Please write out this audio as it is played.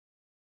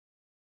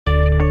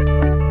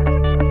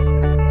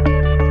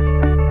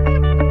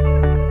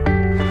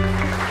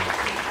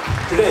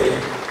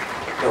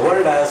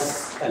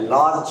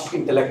large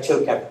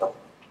intellectual capital.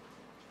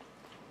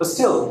 But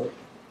still,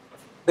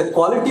 the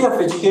quality of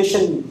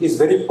education is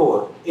very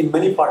poor in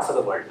many parts of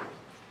the world.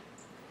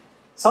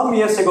 Some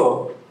years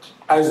ago,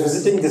 I was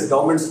visiting this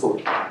government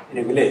school in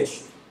a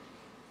village,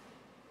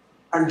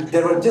 and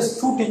there were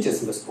just 2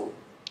 teachers in the school.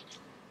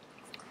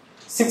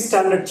 6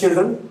 standard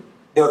children,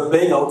 they were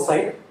playing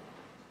outside.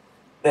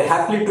 They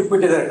happily took me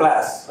to their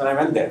class when I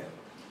went there.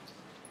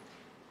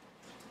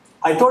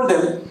 I told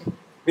them,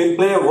 we'll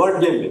play a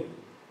word game.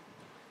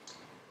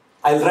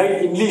 I'll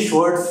write English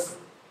words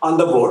on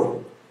the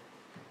board.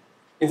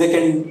 If they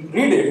can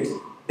read it,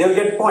 they'll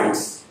get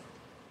points.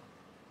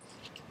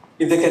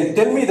 If they can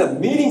tell me the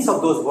meanings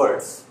of those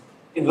words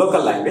in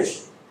local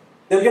language,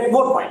 they'll get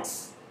more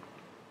points.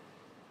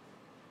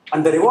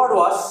 And the reward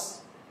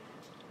was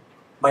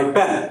my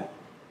pen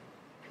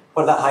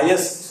for the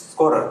highest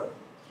scorer.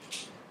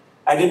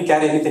 I didn't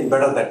carry anything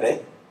better that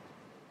day.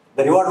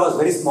 The reward was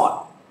very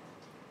small,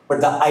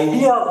 but the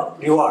idea of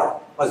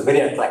reward was very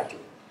attractive.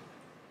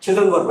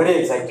 Children were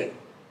very excited.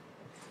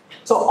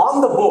 So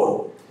on the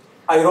board,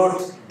 I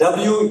wrote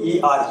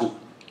W-E-R-E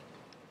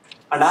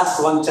and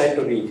asked one child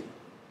to read.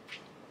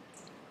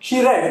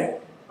 She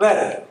read,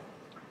 "Where?"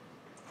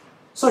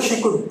 So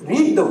she could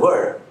read the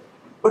word,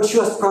 but she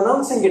was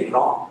pronouncing it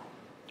wrong.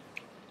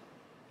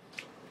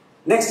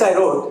 Next I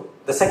wrote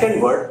the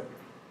second word,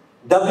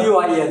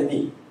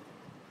 W-I-L-D.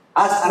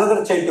 Asked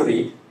another child to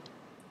read.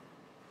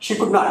 She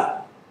could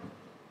not.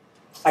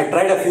 I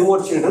tried a few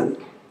more children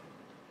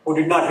who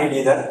did not read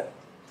either.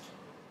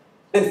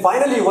 Then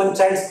finally one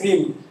child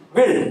screamed,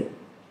 "Wild."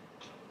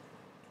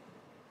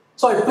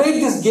 So I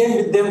played this game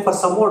with them for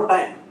some more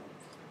time.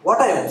 What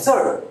I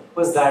observed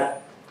was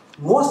that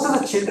most of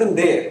the children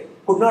there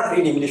could not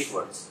read English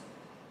words.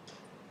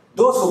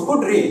 Those who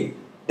could read,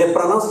 they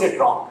pronounced it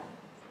wrong.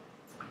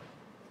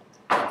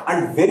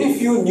 And very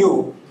few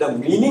knew the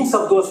meanings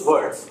of those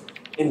words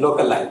in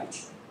local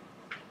language.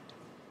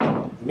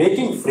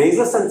 Making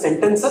phrases and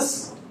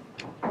sentences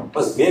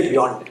was way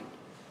beyond them.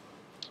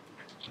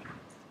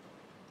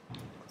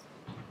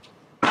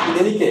 In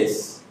any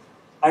case,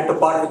 I had to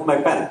part with my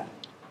pen.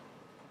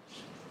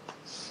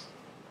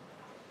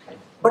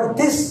 But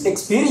this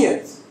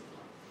experience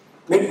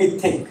made me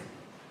think.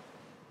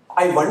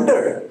 I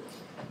wondered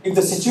if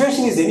the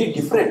situation is any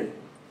different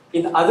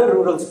in other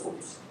rural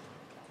schools.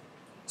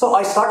 So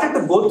I started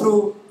going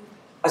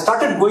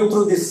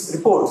through these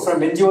reports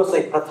from NGOs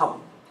like Pratham.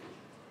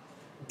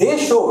 They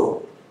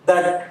showed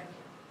that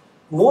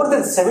more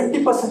than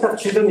 70% of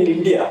children in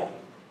India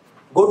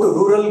go to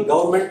rural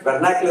government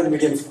vernacular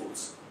medium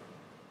schools.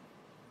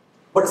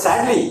 But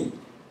sadly,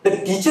 the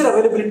teacher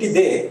availability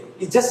there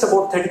is just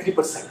about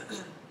 33%.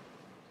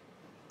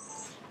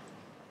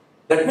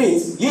 That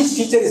means each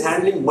teacher is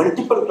handling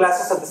multiple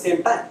classes at the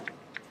same time.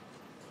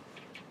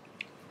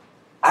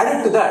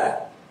 Added to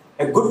that,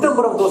 a good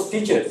number of those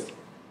teachers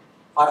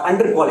are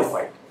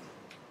underqualified.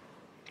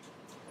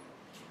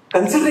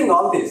 Considering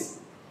all this,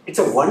 it's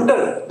a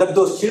wonder that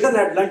those children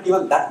had learned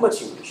even that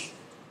much English.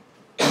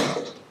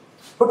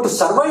 But to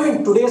survive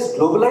in today's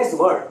globalized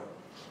world,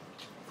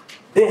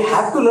 they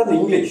have to learn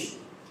English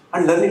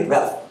and learn it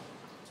well.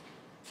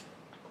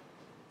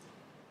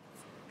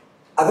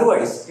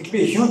 Otherwise, it will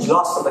be a huge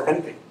loss for the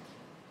country.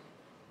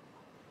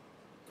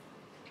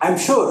 I'm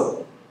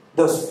sure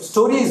the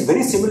story is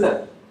very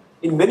similar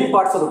in many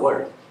parts of the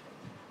world,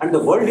 and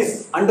the world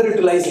is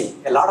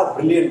underutilizing a lot of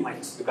brilliant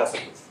minds because of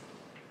this.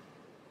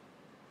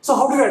 So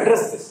how do you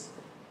address this?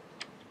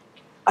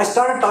 I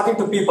started talking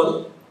to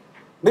people.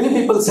 Many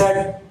people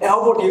said, "Hey,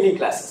 how about evening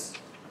classes,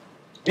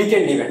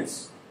 weekend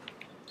events?"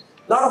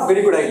 A lot of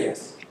very good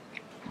ideas.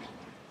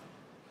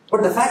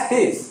 But the fact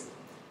is,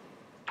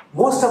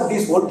 most of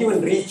these won't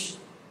even reach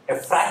a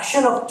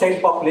fraction of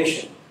child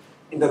population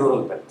in the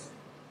rural belt.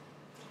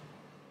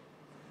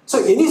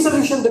 So any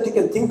solution that you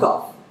can think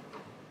of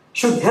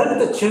should help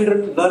the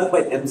children learn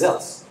by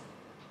themselves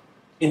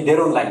in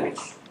their own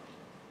language.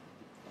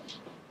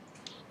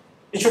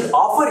 It should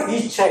offer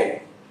each child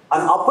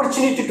an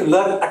opportunity to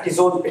learn at his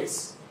own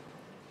pace.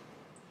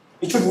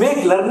 It should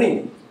make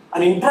learning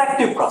an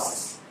interactive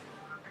process.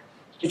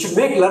 It should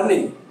make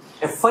learning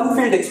a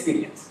fun-filled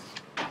experience.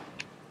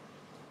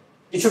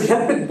 It should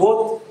help with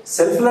both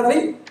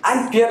self-learning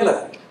and peer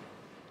learning.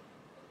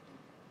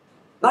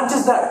 Not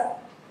just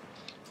that,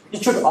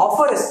 it should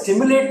offer a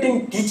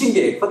stimulating teaching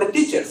aid for the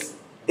teachers.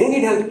 They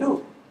need help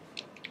too.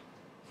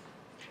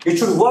 It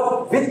should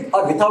work with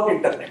or without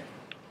internet.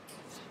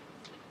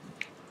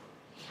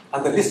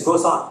 And the list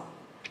goes on.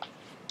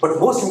 But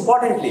most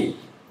importantly,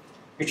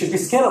 it should be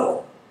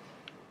scalable.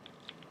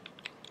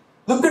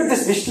 Look at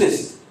this wish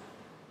list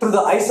through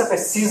the eyes of a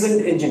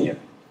seasoned engineer.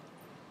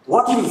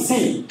 What you will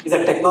see is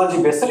a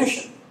technology-based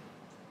solution.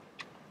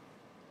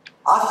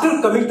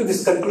 After coming to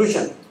this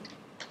conclusion,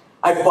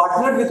 I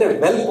partnered with a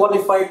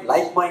well-qualified,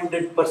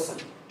 like-minded person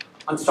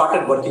and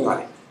started working on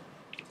it.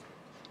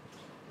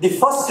 The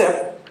first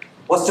step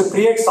was to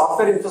create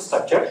software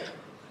infrastructure,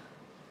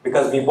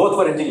 because we both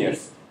were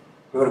engineers.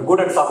 We were good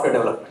at software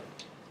development.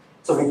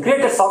 So we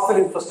created software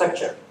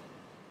infrastructure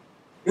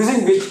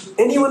using which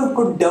anyone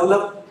could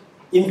develop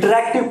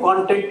interactive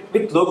content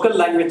with local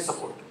language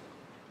support.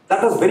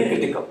 That was very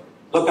critical,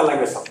 local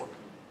language support.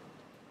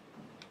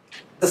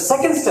 The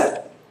second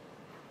step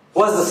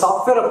was the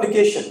software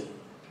application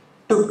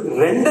to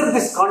render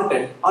this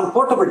content on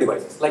portable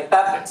devices like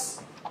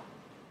tablets.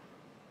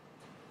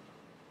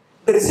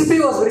 The recipe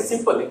was very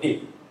simple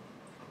indeed.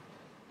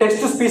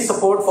 Text-to-speech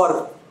support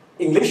for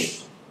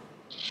English,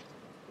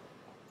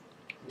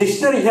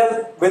 dictionary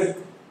help with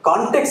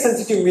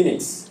context-sensitive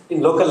meanings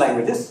in local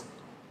languages,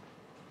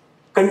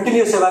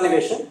 continuous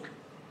evaluation,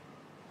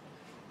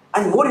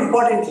 and more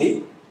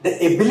importantly, the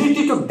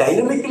ability to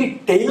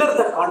dynamically tailor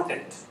the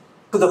content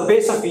to the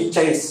pace of each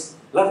child's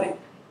learning.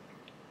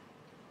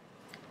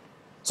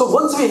 So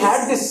once we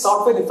had this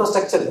software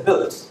infrastructure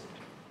built,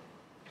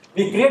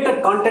 we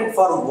created content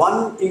for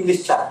one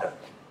English chapter.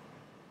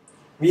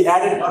 We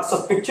added lots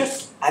of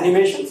pictures,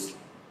 animations,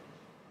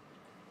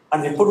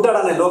 and we put that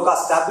on a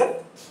low-cost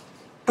tablet,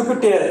 took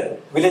it to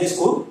a village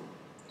school,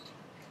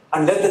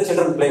 and let the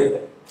children play with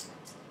it.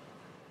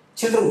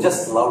 Children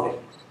just loved it.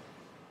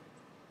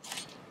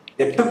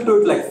 They took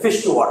to it like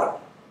fish to water.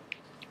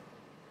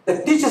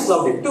 The teachers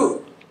loved it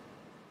too.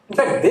 In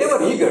fact, they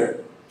were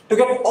eager to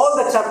get all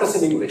the chapters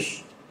in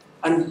English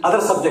and other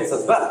subjects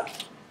as well.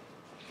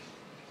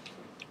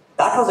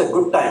 That was a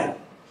good time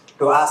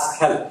to ask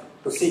help,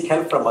 to seek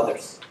help from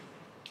others.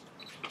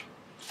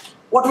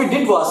 What we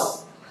did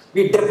was,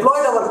 we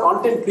deployed our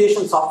content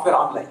creation software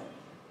online.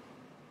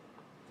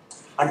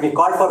 And we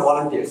called for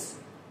volunteers.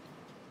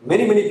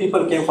 Many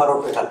people came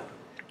forward to help.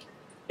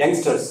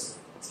 Youngsters,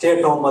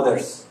 stay-at-home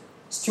mothers,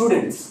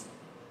 students,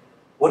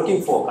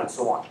 working folk, and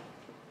so on.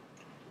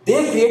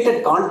 They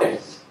created content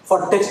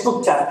for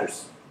textbook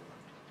chapters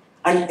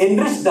and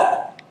enriched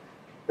that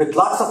with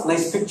lots of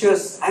nice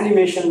pictures,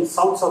 animations,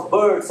 sounds of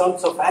birds,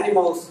 sounds of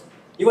animals,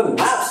 even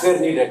maps were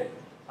needed,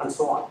 and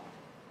so on.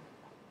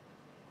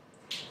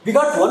 We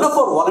got one of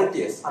our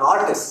volunteers, an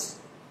artist,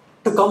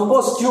 to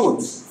compose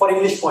tunes for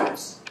English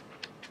poems.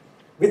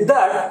 With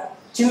that,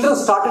 children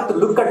started to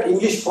look at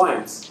English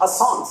poems as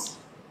songs,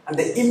 and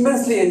they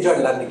immensely enjoyed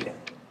learning them.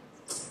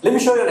 Let me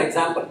show you an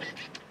example.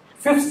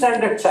 5th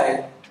standard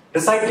child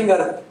reciting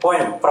a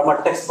poem from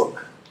a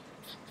textbook.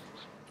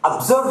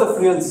 Observe the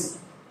fluency,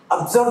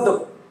 observe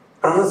the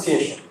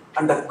pronunciation,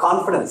 and the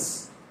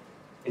confidence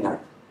in her.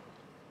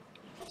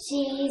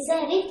 She's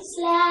a rich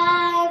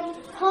land,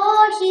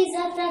 oh, she's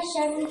a fresh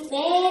and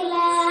fair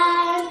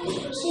land.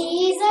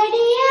 She's a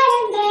dear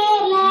and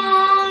rare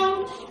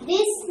land,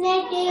 this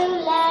native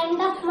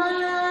land of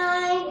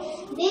mine,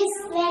 this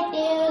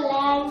native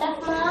land of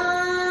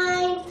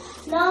mine.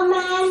 No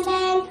man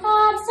than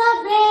hearts are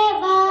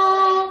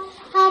braver,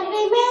 her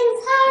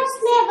women's hearts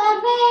never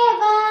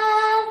waver.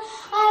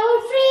 I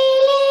would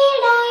freely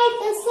die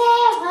to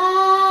save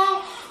her,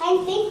 and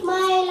think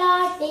my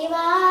Lord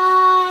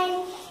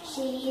divine.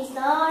 She's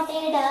not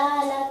a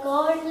dull, a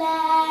cold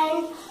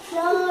land,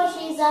 no,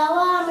 she's a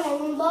warm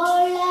and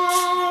bold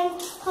land.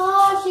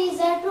 Oh, she's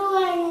a true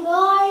and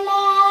gold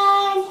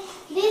land,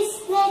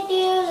 this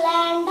native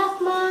land of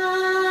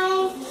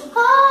mine.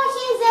 Oh,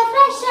 she's a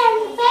fresh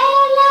and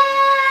fair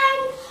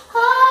land,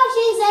 oh,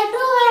 she's a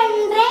true and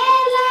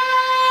rare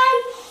land.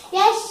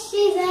 Yes,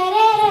 she's a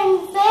rare and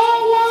fair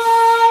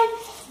land,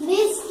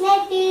 this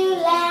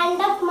native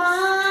land of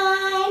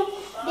mine,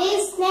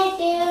 this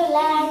native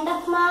land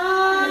of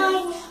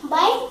mine.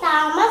 By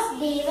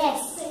Thomas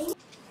Devised.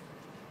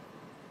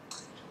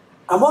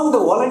 Among the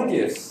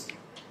volunteers,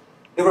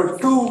 there were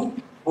two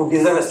who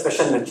deserve a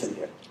special mention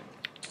here.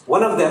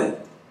 One of them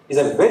is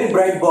a very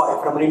bright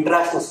boy from an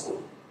international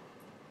school.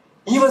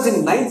 He was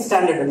in 9th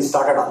standard when he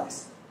started on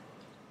this.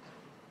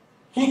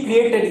 He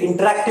created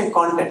interactive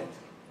content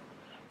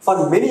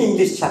for many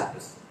English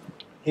chapters.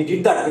 He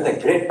did that with a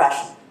great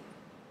passion.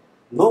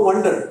 No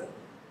wonder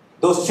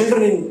those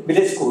children in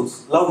village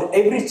schools loved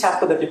every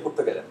chapter that he put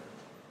together.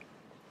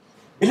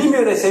 Believe me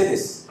when I say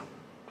this,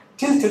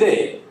 till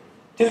today,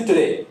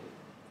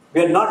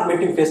 we are not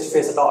meeting face to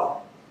face at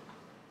all.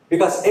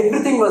 Because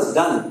everything was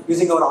done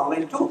using our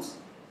online tools.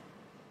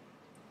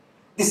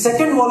 The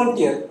second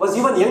volunteer was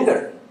even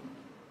younger.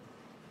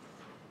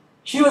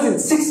 She was in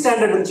 6th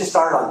standard when she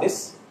started on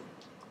this.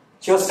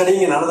 She was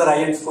studying in another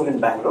IIT school in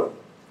Bangalore.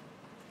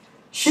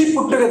 She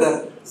put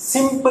together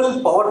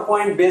simple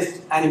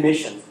PowerPoint-based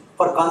animations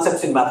for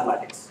concepts in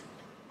mathematics.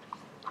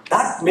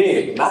 That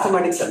made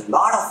mathematics a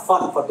lot of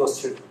fun for those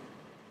children.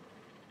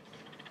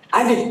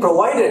 And it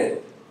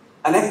provided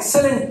an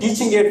excellent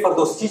teaching aid for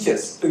those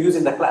teachers to use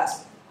in the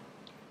class.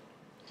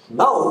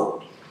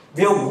 Now,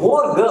 we have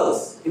more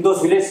girls in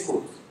those village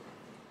schools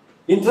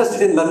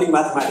interested in learning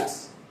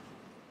mathematics,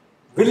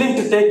 willing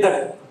to take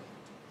that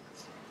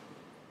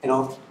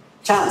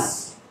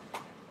chance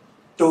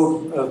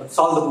to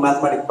solve the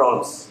mathematical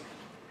problems.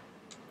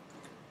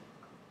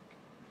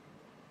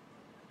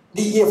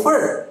 The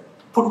effort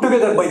put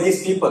together by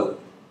these people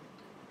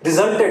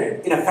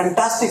resulted in a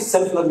fantastic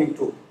self-learning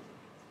tool.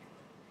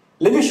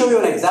 Let me show you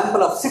an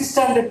example of 6th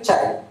standard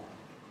child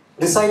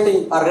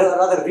reciting, or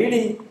rather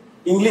reading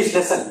English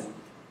lesson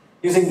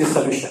using this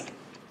solution.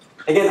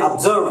 Again,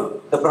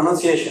 observe the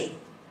pronunciation.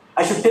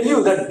 I should tell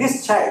you that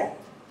this child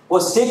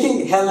was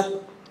taking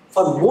help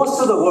for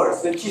most of the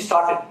words when she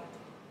started.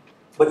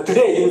 But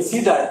today you will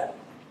see that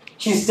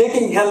she is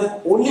taking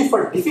help only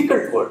for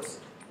difficult words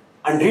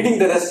and reading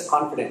the rest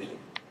confidently.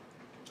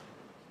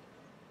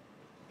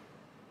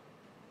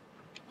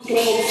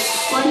 Great.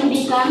 One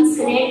becomes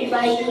great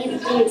by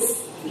his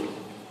deeds.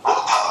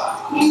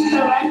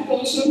 Empower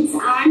patience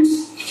and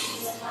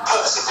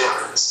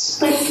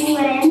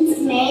perseverance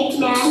make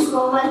man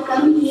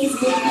overcome his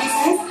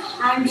weaknesses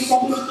and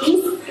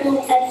disabilities to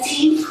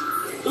achieve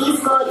his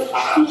goal.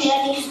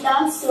 Here is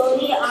the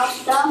story of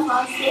the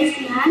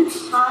fastest man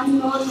on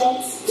no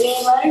legs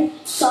ever,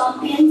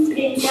 champion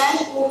sprinter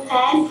who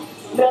has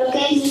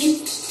broken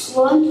his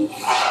own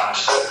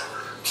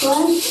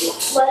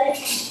world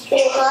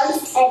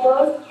records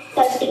about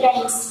 30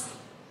 times.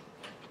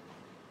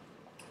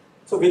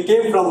 So we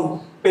came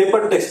from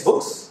paper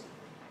textbooks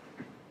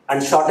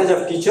and shortage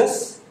of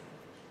teachers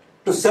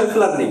to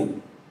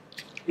self-learning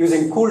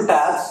using cool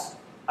tabs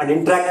and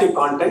interactive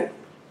content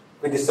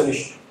with this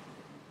solution.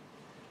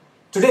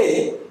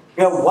 Today,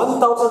 we have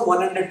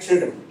 1,100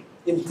 children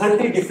in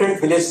 30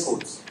 different village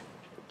schools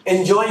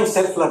enjoying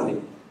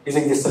self-learning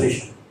using this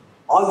solution.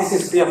 All this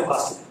is free of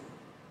cost.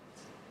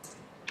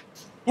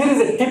 Here is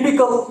a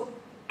typical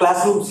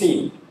classroom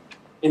scene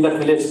in that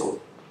village school,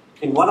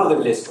 in one of the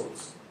village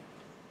schools.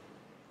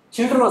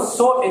 Children are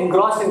so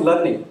engrossed in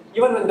learning,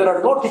 even when there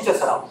are no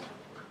teachers around.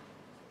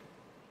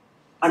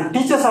 And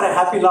teachers are a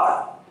happy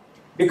lot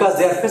because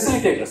they are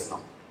facilitators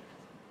now.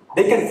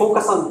 They can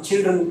focus on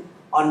children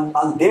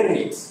on their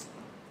needs,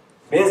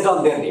 based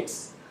on their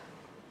needs.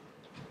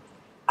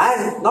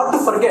 And not to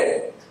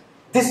forget,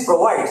 this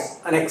provides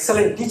an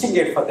excellent teaching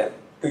aid for them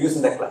to use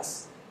in their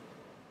class.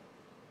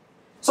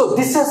 So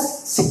this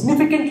has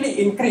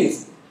significantly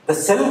increased the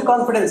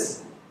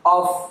self-confidence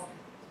of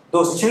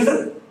those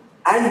children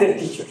and their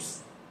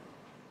teachers.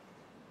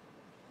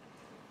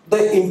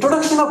 The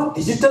introduction of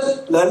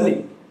digital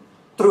learning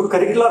through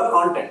curricular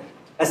content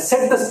has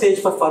set the stage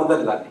for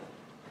further learning.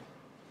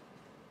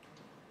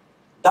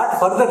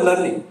 That further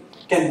learning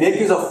can make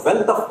use of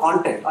wealth of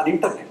content on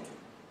internet.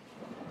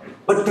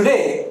 But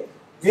today,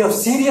 we have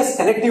serious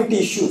connectivity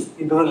issues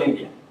in rural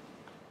India.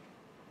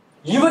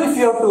 Even if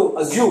you have to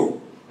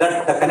assume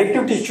that the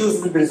connectivity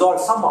issues will be resolved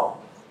somehow,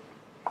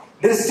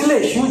 there is still a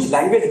huge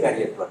language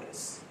barrier to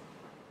address.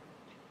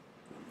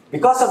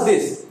 Because of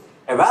this,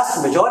 a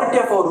vast majority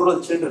of our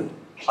rural children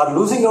are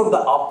losing out the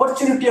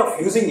opportunity of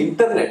using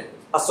internet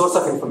as a source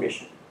of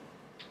information.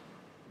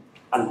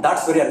 And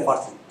that's very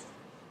unfortunate.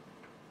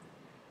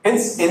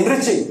 Hence,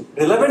 enriching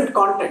relevant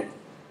content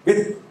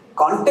with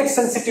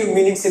context-sensitive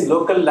meanings in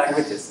local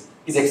languages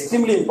is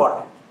extremely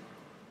important.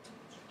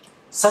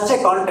 Such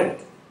a content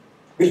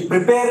will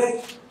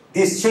prepare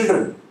these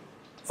children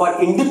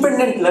for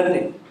independent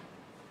learning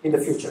in the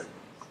future.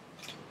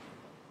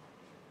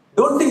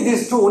 Don't think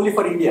this is true only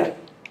for India.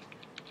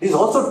 It is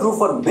also true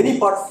for many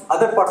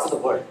other parts of the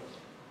world,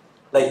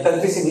 like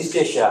countries in East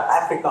Asia,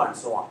 Africa, and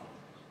so on.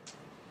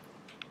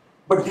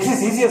 But this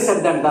is easier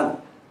said than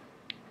done.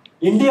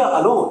 India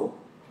alone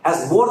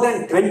has more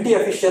than 20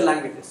 official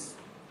languages.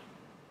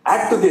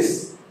 Add to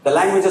this the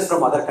languages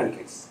from other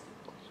countries.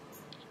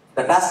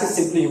 The task is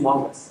simply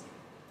humongous.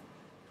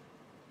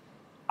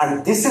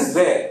 And this is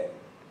where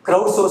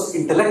crowdsourced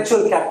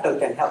intellectual capital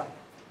can help.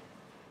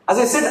 As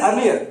I said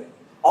earlier,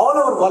 all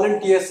our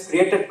volunteers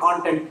created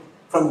content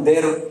from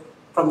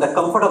the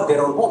comfort of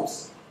their own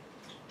homes.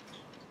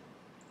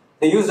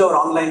 They used our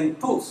online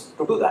tools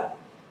to do that.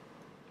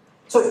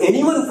 So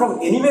anyone from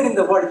anywhere in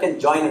the world can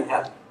join and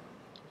help.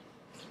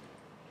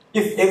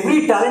 If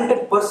every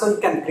talented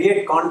person can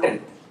create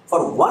content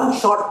for one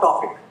short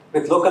topic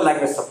with local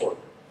language support,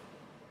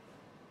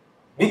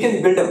 we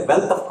can build a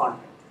wealth of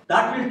content.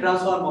 That will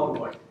transform our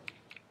world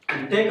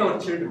and take our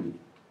children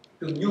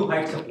to new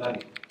heights of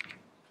learning.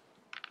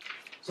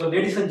 So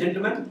ladies and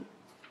gentlemen,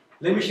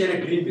 let me share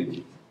a dream with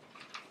you.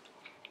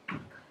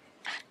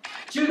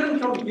 Children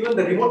from even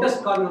the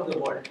remotest corner of the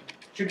world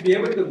should be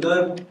able to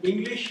learn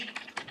English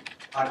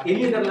or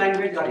any other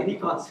language or any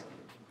concept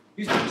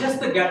using just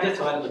the gadgets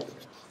available to them.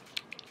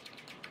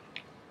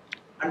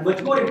 And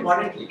much more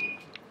importantly,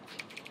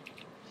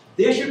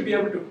 they should be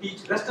able to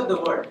teach the rest of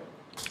the world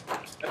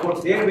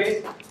about their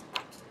ways,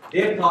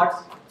 their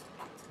thoughts,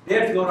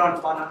 their flora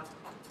and fauna,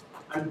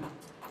 and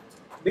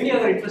many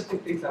other interesting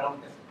things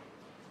around them,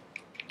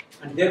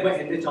 and thereby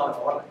enrich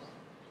our lives.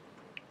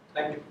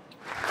 Thank you.